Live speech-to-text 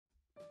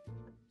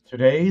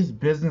Today's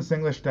business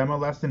English demo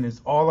lesson is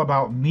all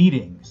about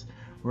meetings.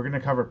 We're going to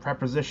cover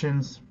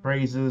prepositions,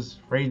 phrases,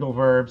 phrasal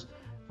verbs,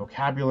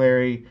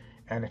 vocabulary,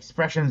 and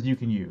expressions you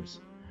can use.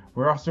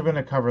 We're also going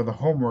to cover the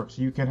homework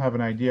so you can have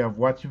an idea of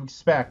what to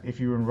expect if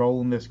you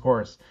enroll in this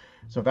course.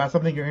 So if that's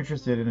something you're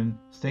interested in,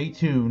 stay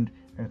tuned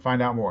and find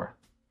out more.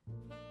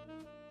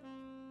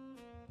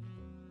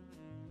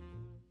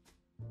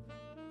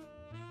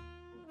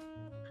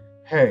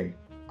 Hey,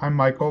 I'm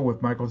Michael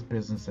with Michael's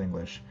Business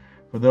English.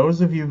 For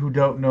those of you who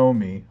don't know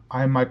me,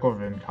 I'm Michael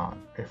Vincon,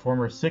 a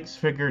former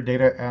six-figure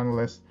data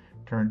analyst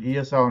turned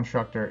ESL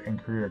instructor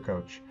and career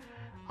coach.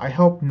 I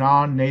help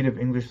non-native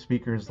English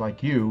speakers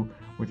like you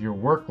with your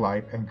work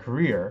life and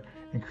career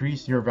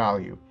increase your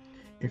value.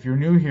 If you're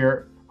new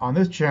here, on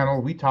this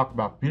channel we talk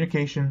about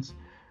communications,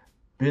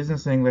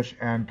 business English,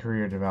 and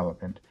career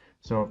development.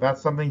 So if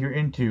that's something you're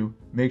into,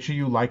 make sure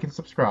you like and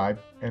subscribe,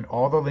 and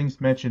all the links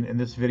mentioned in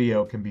this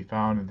video can be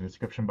found in the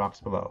description box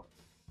below.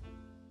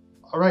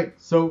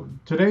 Alright, so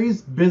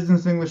today's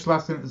business English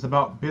lesson is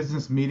about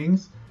business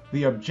meetings.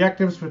 The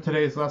objectives for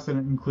today's lesson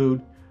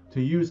include to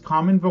use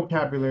common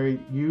vocabulary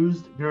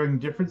used during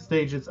different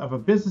stages of a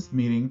business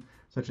meeting,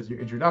 such as your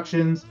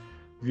introductions,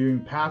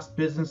 reviewing past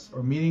business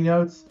or meeting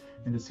notes,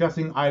 and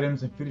discussing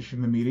items and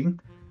finishing the meeting.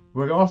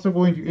 We're also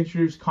going to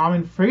introduce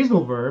common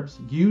phrasal verbs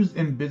used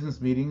in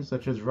business meetings,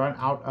 such as run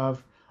out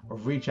of or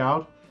reach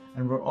out.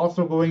 And we're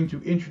also going to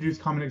introduce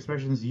common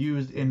expressions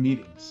used in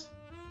meetings.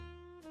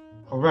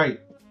 All right,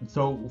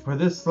 so for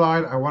this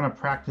slide, I want to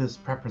practice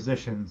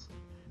prepositions.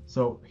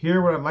 So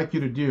here, what I'd like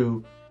you to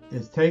do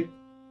is take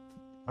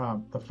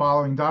the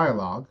following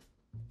dialogue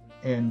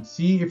and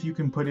see if you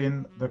can put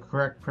in the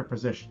correct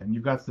preposition. And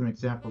you've got some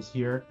examples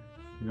here.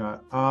 You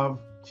got of,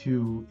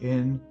 to,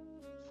 in,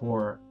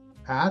 for,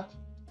 at.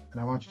 And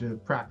I want you to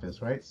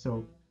practice, right?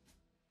 So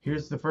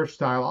here's the first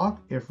dialogue.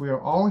 If we are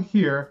all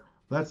here,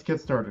 let's get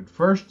started.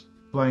 First,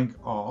 blank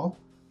all.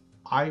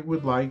 I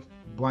would like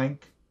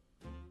blank.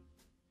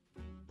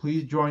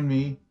 Please join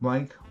me,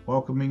 blank,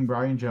 welcoming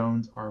Brian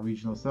Jones, our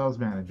regional sales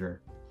manager.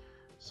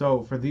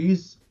 So for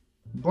these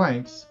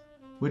blanks,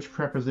 which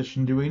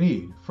preposition do we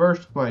need?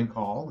 First, blank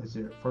all. Is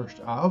it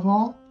first of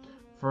all?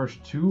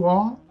 First to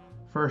all?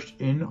 First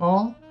in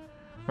all?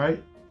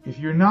 Right? If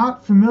you're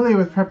not familiar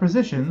with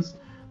prepositions,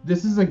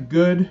 this is a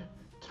good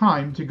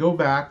time to go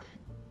back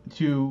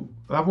to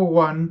level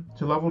 1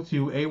 to level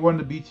 2, A1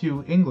 to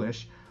B2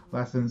 English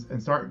lessons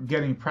and start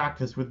getting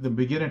practice with the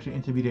beginner to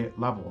intermediate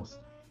levels.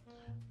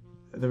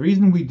 The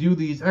reason we do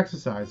these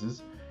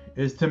exercises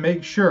is to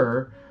make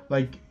sure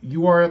like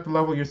you are at the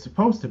level you're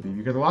supposed to be,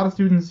 because a lot of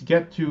students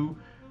get to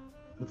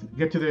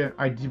the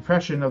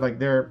impression of like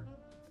they're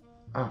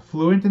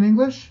fluent in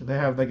English, they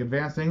have like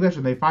advanced English,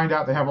 and they find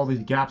out they have all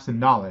these gaps in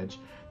knowledge.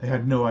 They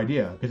had no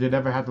idea because they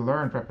never had to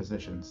learn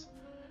prepositions.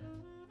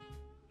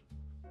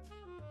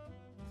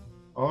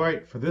 All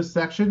right, for this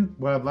section,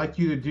 what I'd like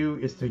you to do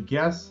is to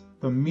guess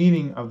the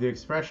meaning of the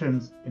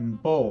expressions in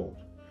bold.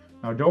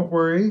 Now, don't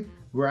worry,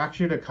 we're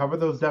actually going to cover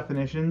those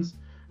definitions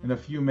in a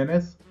few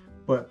minutes,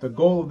 but the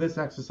goal of this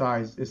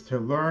exercise is to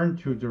learn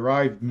to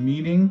derive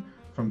meaning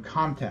from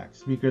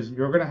context, because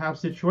you're going to have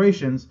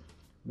situations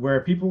where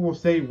people will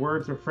say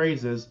words or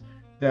phrases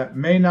that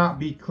may not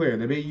be clear.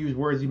 They may use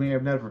words you may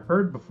have never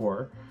heard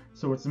before.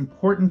 So it's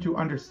important to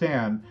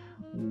understand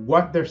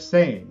what they're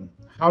saying,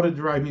 how to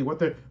derive meaning, what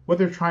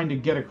they're trying to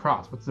get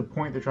across, what's the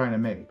point they're trying to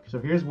make. So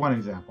here's one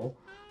example.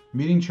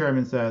 Meeting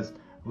chairman says,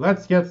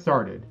 "Let's get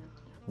started.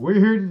 We're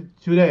here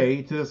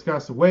today to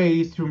discuss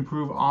ways to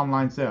improve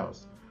online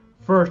sales.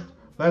 First,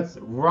 let's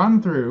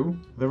run through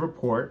the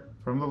report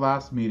from the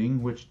last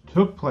meeting, which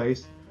took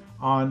place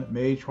on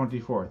May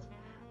 24th.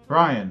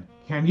 Brian,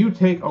 can you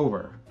take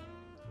over?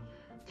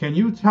 Can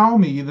you tell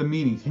me the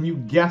meanings? Can you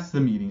guess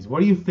the meanings? What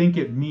do you think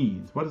it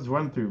means? What does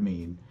run through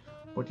mean?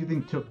 What do you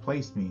think took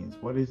place means?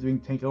 What does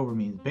take over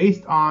means?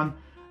 Based on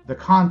the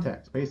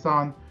context, based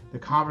on the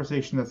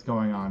conversation that's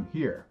going on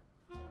here."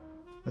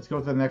 Let's go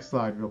to the next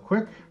slide real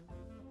quick.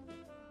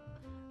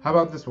 How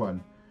about this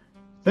one?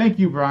 "Thank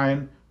you,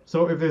 Brian.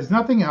 So if there's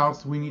nothing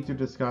else we need to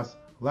discuss,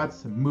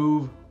 let's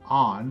move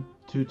on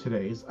to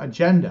today's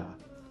agenda.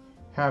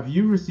 Have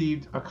you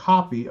received a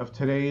copy of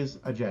today's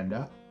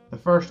agenda? The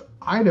first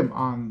item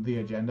on the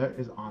agenda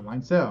is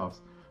online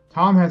sales.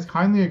 Tom has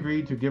kindly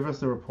agreed to give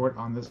us a report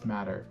on this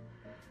matter."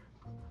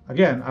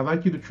 Again, I'd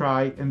like you to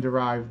try and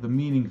derive the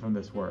meaning from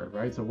this word,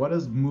 right? So what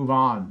does move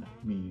on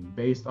mean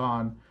based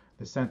on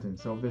the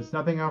sentence? So if there's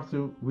nothing else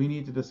we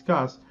need to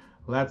discuss,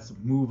 let's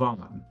move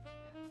on.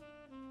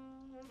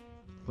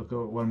 Look at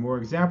one more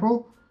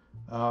example.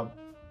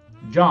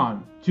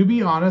 "John, to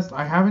be honest,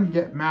 I haven't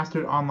yet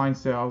mastered online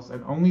sales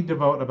and only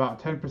devote about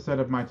 10%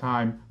 of my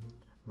time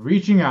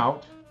reaching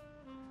out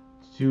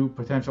to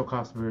potential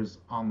customers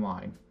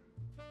online."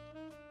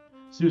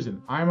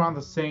 "Susan, I'm on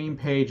the same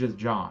page as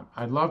John.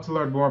 I'd love to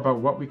learn more about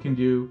what we can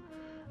do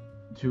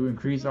to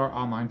increase our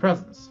online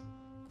presence."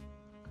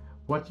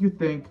 What do you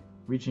think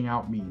reaching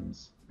out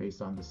means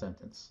based on the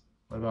sentence?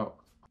 What about?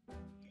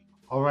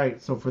 All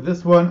right, so for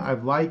this one,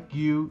 I'd like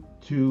you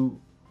to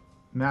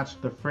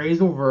match the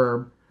phrasal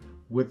verb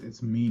with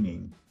its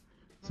meaning.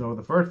 So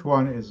the first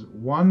one is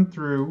run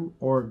through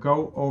or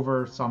go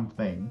over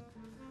something.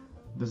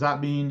 Does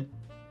that mean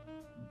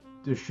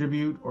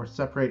distribute or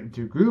separate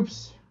into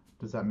groups?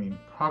 Does that mean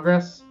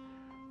progress?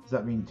 Does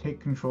that mean take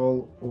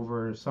control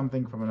over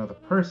something from another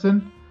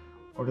person?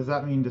 Or does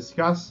that mean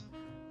discuss,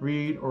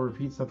 read, or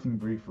repeat something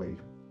briefly?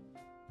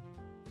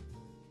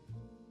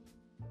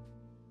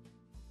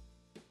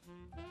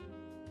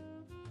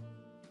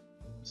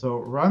 So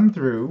run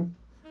through,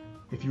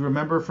 if you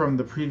remember from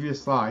the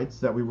previous slides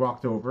that we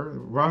walked over,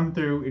 run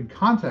through in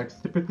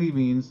context typically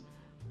means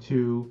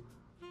to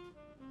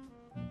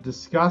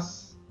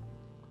discuss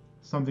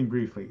something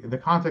briefly in the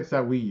context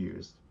that we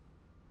used.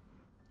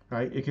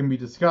 Right? It can be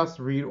discuss,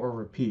 read, or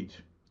repeat.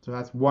 So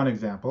that's one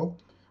example.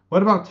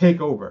 What about take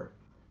over?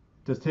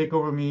 Does take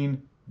over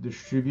mean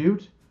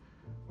distribute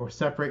or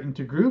separate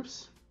into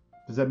groups?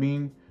 Does that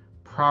mean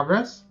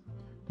progress?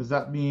 Does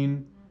that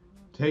mean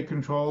take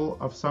control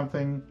of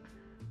something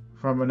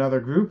from another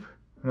group,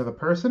 another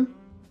person?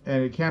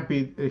 And it can't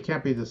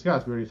be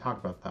discussed. We already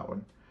talked about that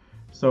one.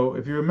 So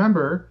if you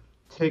remember,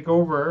 take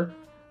over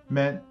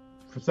meant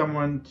for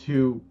someone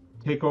to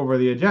take over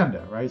the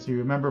agenda, right? So you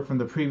remember from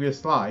the previous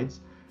slides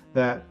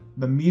that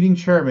the meeting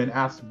chairman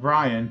asked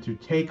Brian to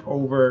take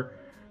over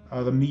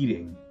the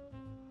meeting.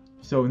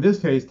 So in this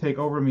case, take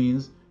over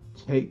means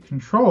take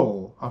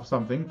control of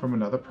something from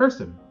another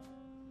person.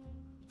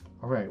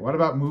 All right, what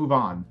about move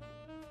on?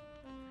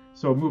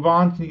 So move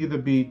on can either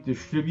be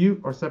distribute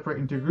or separate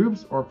into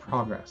groups or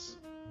progress.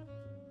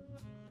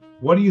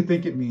 What do you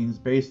think it means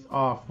based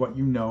off what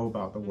you know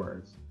about the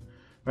words?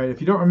 Right?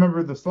 If you don't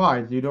remember the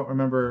slides, you don't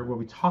remember what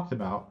we talked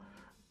about,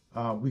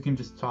 we can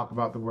just talk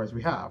about the words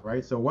we have,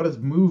 right? So what does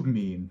move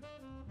mean?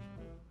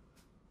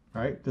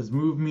 Right? Does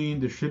move mean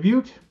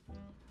distribute,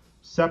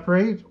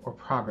 separate, or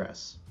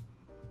progress?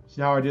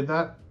 See how I did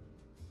that?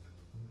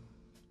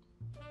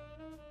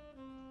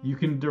 You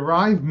can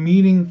derive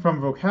meaning from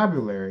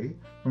vocabulary,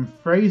 from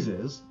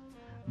phrases,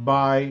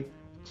 by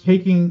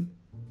taking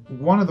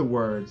one of the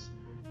words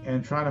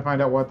and trying to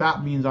find out what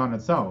that means on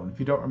its own if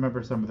you don't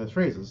remember some of those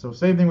phrases. So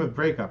same thing with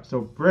break up.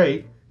 So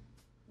break,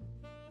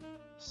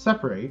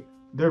 separate,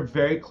 they're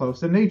very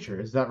close in nature.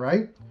 Is that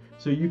right?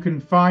 So you can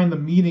find the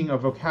meaning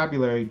of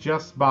vocabulary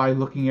just by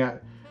looking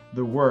at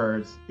the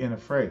words in a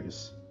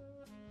phrase.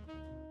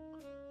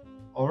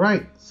 All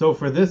right, so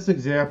for this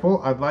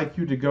example, I'd like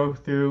you to go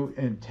through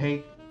and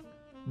take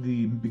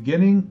the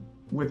beginning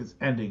with its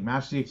ending.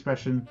 Match the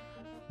expression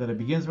that it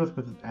begins with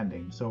its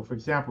ending. So for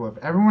example, if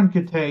everyone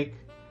could take,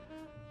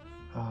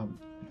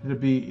 it'd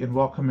be in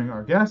welcoming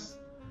our guests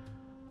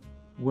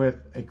with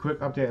a quick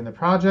update on the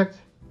project,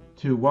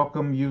 to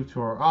welcome you to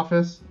our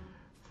office,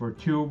 for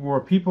 2 more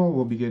people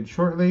will begin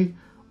shortly,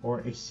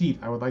 or a seat,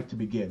 I would like to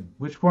begin.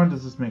 Which one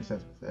does this make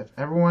sense with? If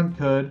everyone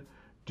could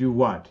do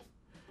what?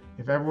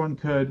 If everyone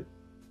could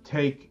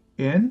take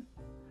in,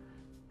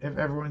 if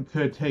everyone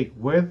could take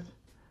with,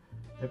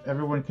 if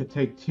everyone could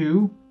take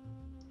to,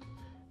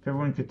 if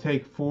everyone could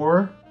take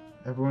for,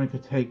 everyone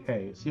could take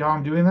a. See how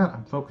I'm doing that?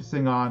 I'm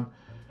focusing on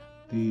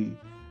the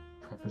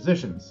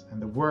prepositions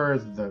and the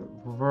words, the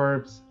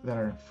verbs that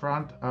are in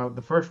front of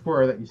the first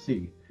word that you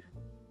see.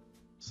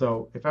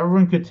 So if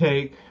everyone could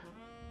take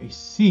a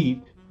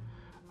seat,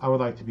 I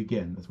would like to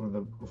begin.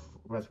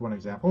 That's one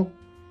example.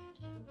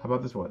 How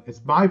about this one?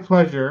 It's my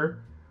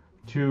pleasure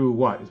to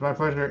what? It's my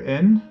pleasure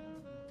in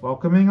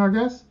welcoming our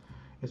guests.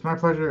 It's my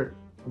pleasure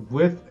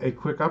with a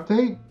quick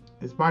update.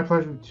 It's my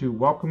pleasure to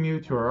welcome you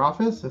to our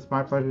office. It's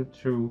my pleasure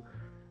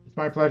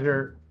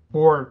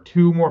for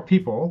 2 more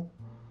people.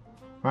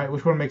 Right?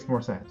 Which one makes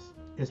more sense?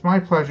 It's my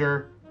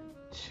pleasure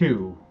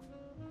to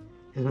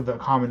is the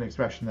common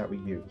expression that we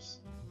use.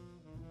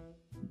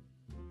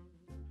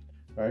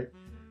 Right?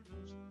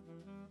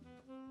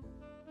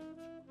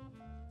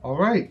 All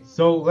right,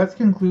 so let's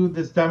conclude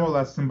this demo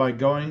lesson by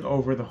going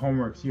over the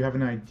homework so you have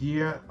an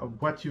idea of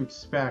what to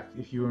expect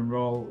if you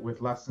enroll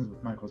with Lessons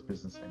with Michael's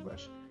Business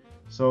English.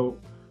 So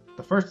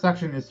the first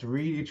section is to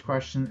read each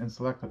question and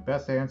select the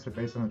best answer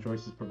based on the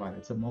choices provided.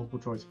 It's a multiple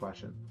choice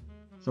question.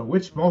 So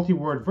which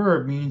multi-word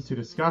verb means to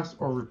discuss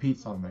or repeat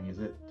something? Is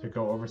it to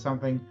go over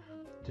something,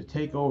 to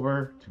take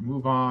over, to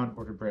move on,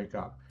 or to break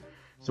up?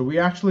 So we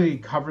actually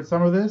covered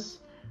some of this.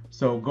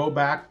 So go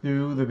back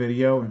through the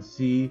video and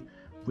see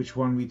which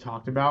one we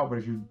talked about. But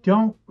if you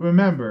don't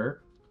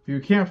remember, if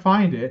you can't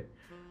find it,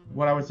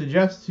 what I would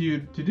suggest to you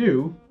to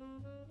do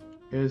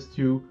is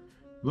to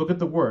look at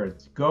the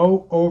words,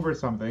 go over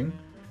something,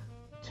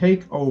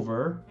 take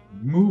over,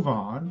 move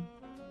on,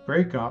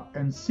 break up,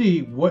 and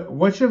see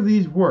which of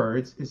these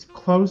words is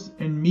close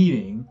in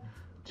meaning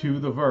to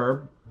the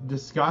verb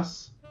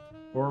discuss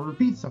or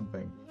repeat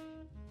something.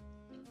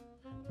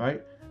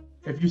 Right?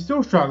 If you're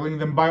still struggling,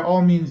 then by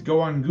all means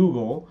go on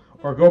Google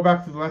or go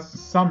back to the lesson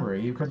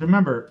summary, because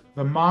remember,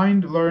 the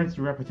mind learns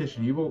through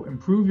repetition. You will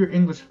improve your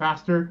English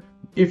faster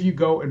if you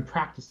go and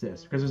practice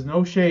this, because there's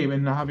no shame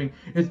in having.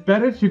 It's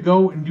better to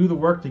go and do the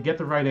work to get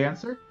the right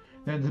answer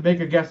than to make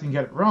a guess and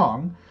get it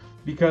wrong,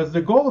 because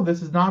the goal of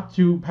this is not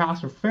to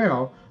pass or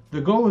fail.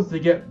 The goal is to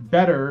get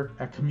better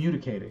at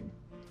communicating.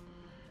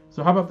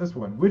 So how about this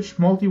one? Which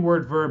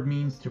multi-word verb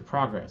means to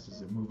progress?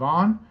 Is it move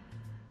on,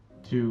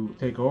 to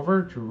take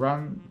over, to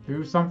run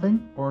through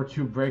something, or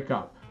to break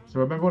up? So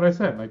remember what I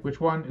said, like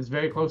which one is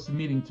very close to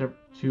meaning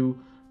to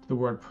the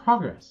word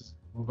progress?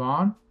 Move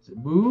on? Is it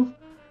move?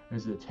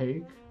 Is it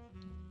take?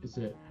 Is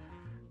it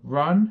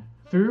run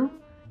through?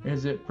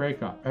 Is it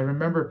break up? And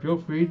remember, feel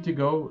free to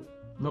go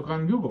look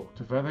on Google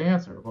to find the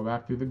answer. Go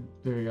back through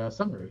the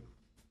summary.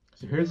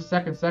 So here's the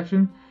second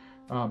section.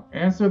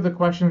 Answer the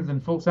questions in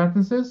full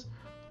sentences.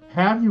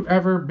 Have you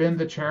ever been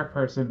the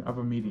chairperson of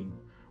a meeting?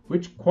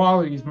 Which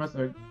qualities must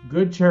a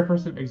good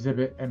chairperson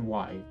exhibit and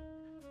why?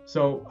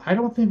 So I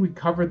don't think we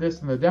covered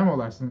this in the demo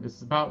lesson.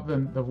 It's about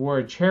the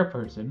word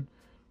chairperson,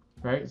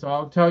 right? So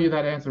I'll tell you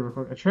that answer.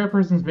 A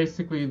chairperson is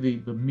basically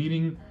the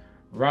meeting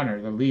runner,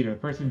 the leader, the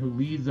person who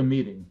leads the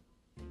meeting.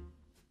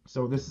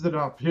 So this is an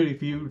opportunity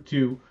for you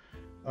to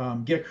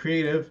get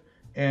creative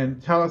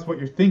and tell us what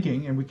you're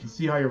thinking, and we can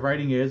see how your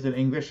writing is in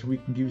English, and we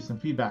can give you some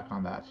feedback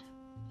on that.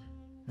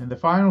 And the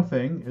final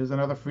thing is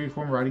another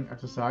free-form writing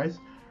exercise.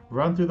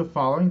 Run through the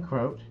following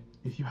quote.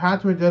 If you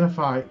had to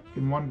identify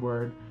in one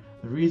word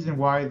the reason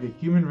why the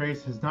human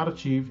race has not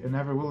achieved and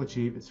never will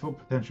achieve its full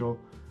potential,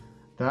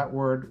 that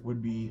word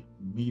would be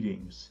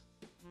meetings.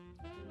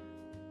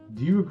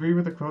 Do you agree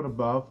with the quote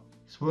above?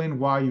 Explain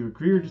why you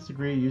agree or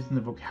disagree using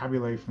the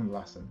vocabulary from the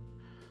lesson.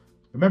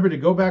 Remember to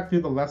go back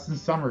through the lesson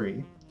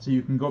summary so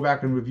you can go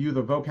back and review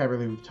the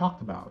vocabulary we've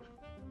talked about.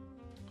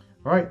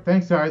 All right,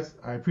 thanks guys.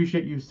 I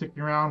appreciate you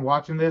sticking around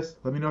watching this.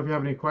 Let me know if you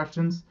have any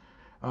questions.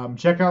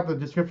 Check out the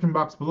description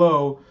box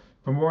below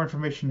for more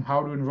information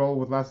how to enroll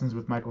with lessons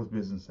with Michael's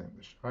Business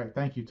English. All right,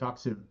 thank you. Talk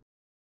soon.